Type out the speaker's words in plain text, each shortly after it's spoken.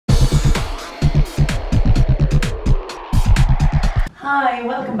Hi,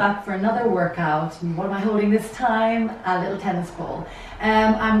 welcome back for another workout. What am I holding this time? A little tennis ball.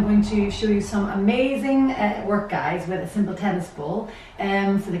 I'm going to show you some amazing work guys with a simple tennis ball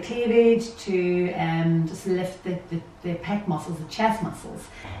for the cleavage to just lift the pec muscles, the chest muscles.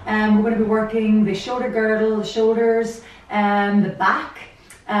 We're going to be working the shoulder girdle, the shoulders, the back,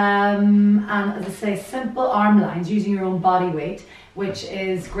 and as I say, simple arm lines using your own body weight, which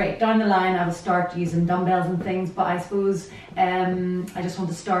is great. Down the line I will start using dumbbells and things, but I suppose I just want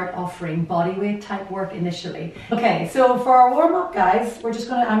to start offering body weight type work initially. Okay, so for our warm up guys,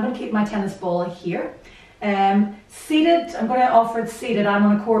 I'm gonna keep my tennis ball here. Seated, I'm gonna offer it seated. I'm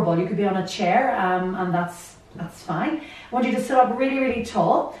on a core ball, you could be on a chair, and that's fine. I want you to sit up really, really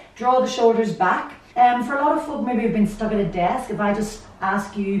tall, draw the shoulders back. For a lot of folk maybe you've been stuck at a desk, if I just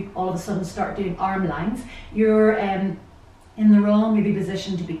ask you all of a sudden start doing arm lines, you're in the wrong maybe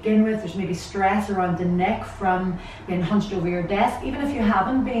position to begin with. There's maybe stress around the neck from being hunched over your desk. Even if you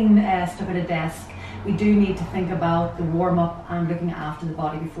haven't been stuck at a desk, we do need to think about the warm up and looking after the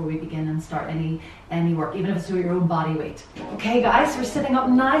body before we begin and start any work, even if it's with your own body weight. Okay guys, we're sitting up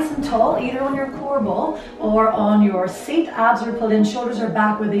nice and tall, either on your core ball or on your seat. Abs are pulled in, shoulders are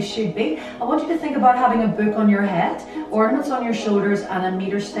back where they should be. I want you to think about having a book on your head, ornaments on your shoulders, and a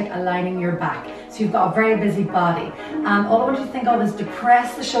meter stick aligning your back. So you've got a very busy body. And all I want you to think of is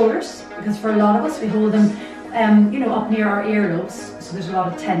depress the shoulders, because for a lot of us we hold them up near our earlobes, so there's a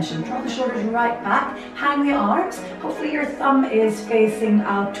lot of tension. Draw the shoulders right back, hang the arms. Hopefully your thumb is facing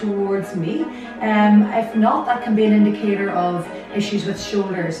out towards me. If not, that can be an indicator of issues with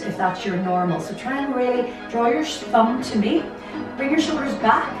shoulders, if that's your normal. So try and really draw your thumb to me, bring your shoulders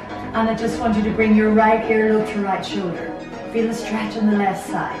back, and I just want you to bring your right earlobe to right shoulder. Feel the stretch on the left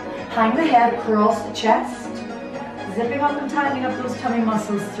side. Hang the head across the chest, zipping up and tightening up those tummy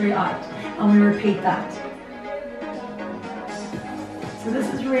muscles throughout, and we repeat that. So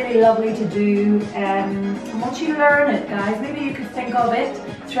this is really lovely to do, and once you learn it guys, maybe you could think of it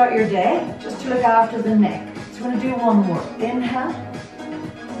throughout your day, just to look after the neck. So we're going to do one more. Inhale,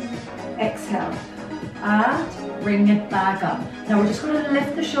 exhale, and bring it back up. Now we're just going to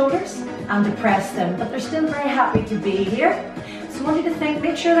lift the shoulders and depress them, but they're still very happy to be here. So I want you to think,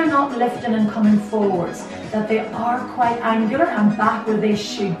 make sure they're not lifting and coming forwards, that they are quite angular and back where they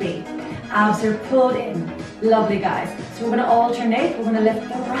should be. Abs are pulled in. Lovely guys. So we're going to alternate. We're going to lift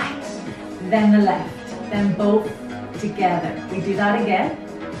the right, then the left, then both together. We do that again.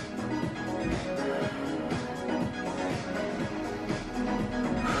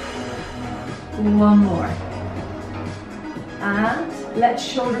 One more. And let's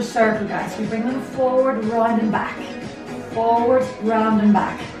shoulder circle guys. We bring them forward, round and back. Forward, round and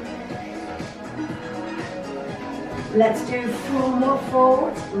back. Let's do 4 more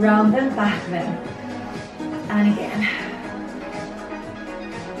forwards, round and back then. And again.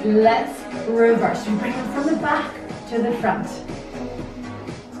 Let's reverse. We bring them from the back to the front.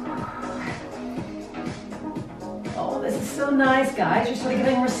 Oh, this is so nice, guys. You're sort of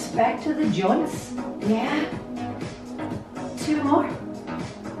giving respect to the joints. Yeah. 2 more.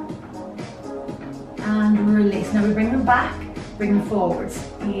 And release. Now we bring them back, bring them forwards.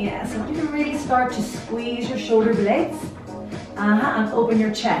 Yes, I want you to really start to squeeze your shoulder blades and open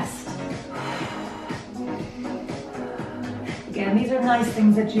your chest. Again, these are nice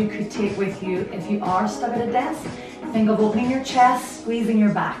things that you could take with you if you are stuck at a desk. Think of opening your chest, squeezing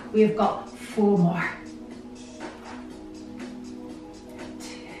your back. We've got 4 more.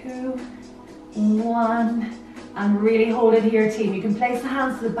 2, 1, and really hold it here, team. You can place the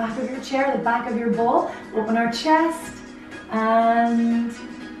hands to the back of your chair, the back of your ball. Open our chest and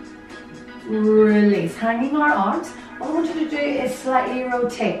release. Hanging our arms. All I want you to do is slightly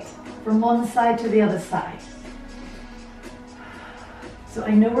rotate from one side to the other side. So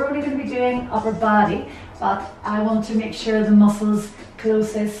I know we're only going to be doing upper body, but I want to make sure the muscles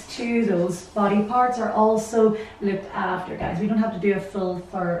closest to those body parts are also looked after, guys. We don't have to do a full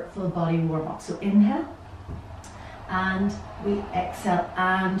body warm up. So inhale, and we exhale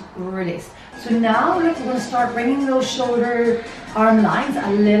and release. So now look, we're going to start bringing those shoulder arm lines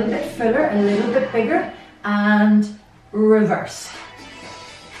a little bit fuller, a little bit bigger, and reverse.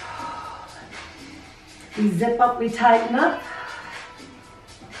 We zip up, we tighten up,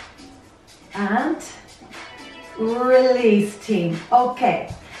 and release, team.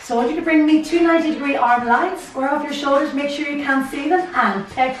 Okay, so I want you to bring me 2 90-degree arm lines, square off your shoulders, make sure you can see them, and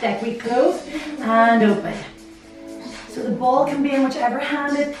pec deck. We close and open. So the ball can be in whichever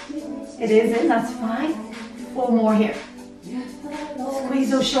hand it is in, that's fine. 4 more here. Squeeze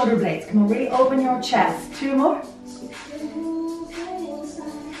those shoulder blades. Come on, really open your chest. 2 more.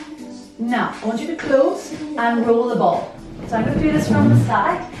 Now, I want you to close and roll the ball. So I'm going to do this from the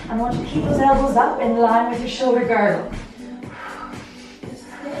side, and I want you to keep those elbows up in line with your shoulder girdle.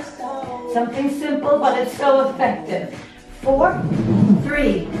 Something simple, but it's so effective. 4,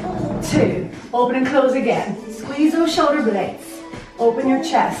 3, 2. Open and close again. Squeeze those shoulder blades. Open your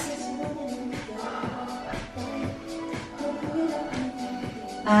chest.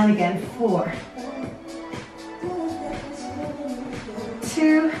 And again, 4,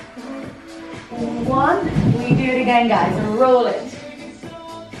 2, 1. We do it again, guys. Roll it.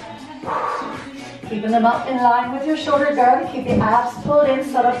 Keeping them up in line with your shoulder girdle. Keep the abs pulled in,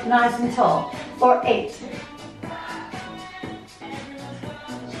 set up nice and tall. For 8,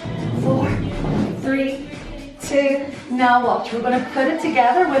 4, 3, 2. Now watch. We're going to put it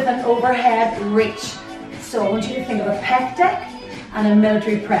together with an overhead reach. So I want you to think of a pec deck and a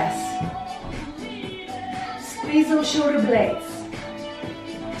military press. Squeeze those shoulder blades.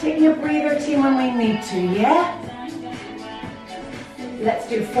 Taking a breather, team, when we need to, yeah? Let's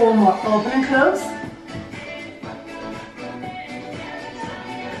do 4 more. Open and close.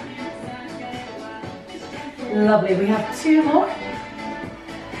 Lovely. We have 2 more.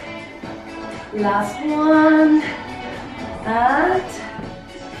 Last one. And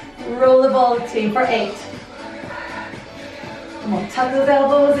roll the ball, team, for 8. Come on, tuck those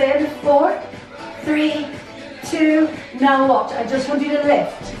elbows in. 4, 3, 2. Now watch. I just want you to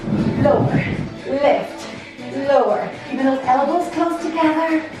lift, lower, lift, lower. Keeping those elbows close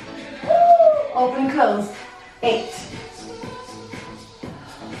together. Woo! Open and close. 8.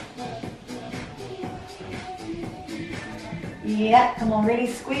 Yeah, come on, really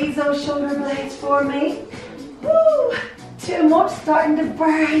squeeze those shoulder blades for me. Woo! 2 more, starting to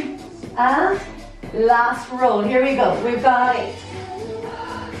burn. And last roll. Here we go. We've got 8.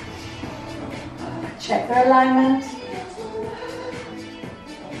 Check their alignment.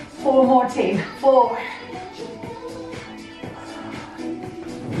 4 more, team. 4,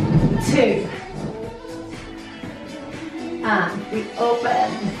 2. And we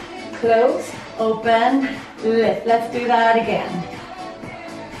open, close, open, lift. Let's do that again.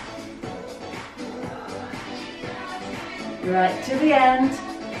 Right to the end.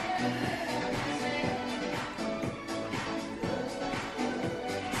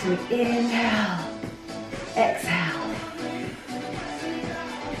 So we inhale, exhale.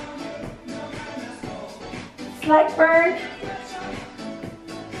 Slight burn.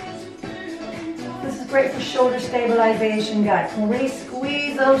 This is great for shoulder stabilization, guys. Can really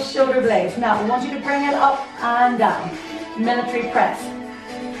squeeze those shoulder blades. Now, I want you to bring it up and down. Military press.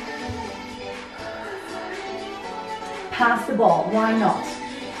 Pass the ball, why not?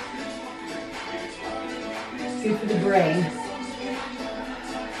 Good for the brain.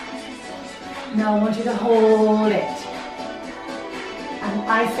 Now I want you to hold it. And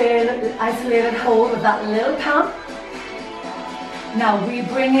isolated hold of that little pump. Now we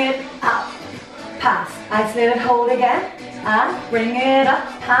bring it up, pass, isolated hold again, and bring it up,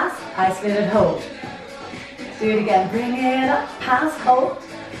 pass, isolated hold. Do it again, bring it up, pass, hold.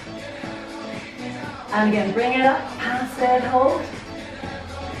 And again, bring it up, pass it, hold.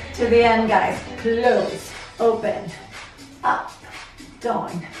 To the end, guys. Close, open, up,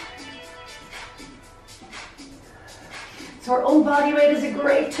 down. So our own body weight is a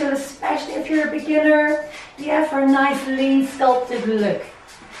great tool, especially if you're a beginner. Yeah, for a nice, lean, sculpted look.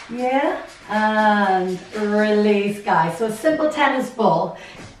 Yeah, and release, guys. So a simple tennis ball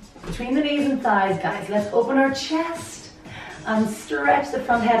between the knees and thighs, guys. Let's open our chest and stretch the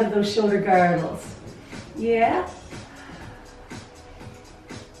front head of those shoulder girdles. Yeah.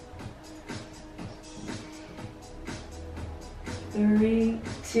 Three,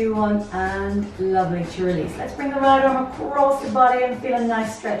 2, 1, and lovely, to release. Let's bring the right arm across the body and feel a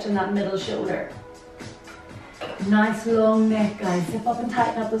nice stretch in that middle shoulder. Nice long neck, guys. Zip up and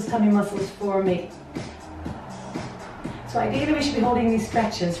tighten up those tummy muscles for me. So ideally we should be holding these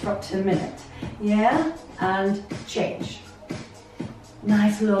stretches for up to a minute. Yeah, and change.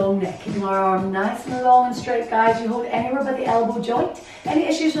 Nice long neck, keeping our arm nice and long and straight, guys. You hold anywhere but the elbow joint. Any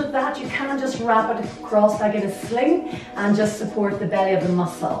issues with that, you can just wrap it across like in a sling and just support the belly of the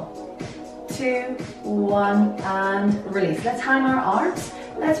muscle. 2, 1, and release. Let's hang our arms.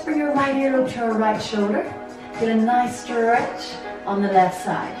 Let's bring your right earlobe to our right shoulder. Get a nice stretch on the left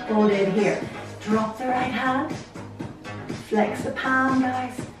side. Hold it here. Drop the right hand. Flex the palm,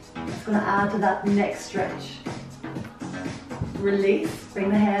 guys. It's going to add to that neck stretch. Release, bring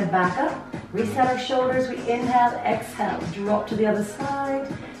the head back up, reset our shoulders, we inhale, exhale, drop to the other side,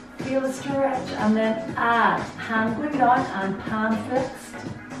 feel the stretch, and then add, hand going down and palm flexed.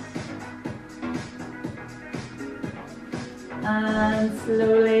 And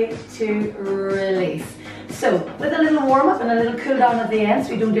slowly to release. So with a little warm up and a little cool down at the end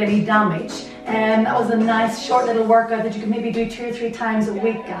so we don't do any damage. That was a nice short little workout that you can maybe do 2 or 3 times a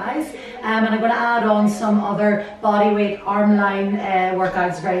week, guys. And I'm going to add on some other body weight arm line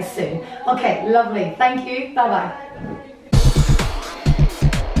workouts very soon. Okay, lovely. Thank you. Bye bye.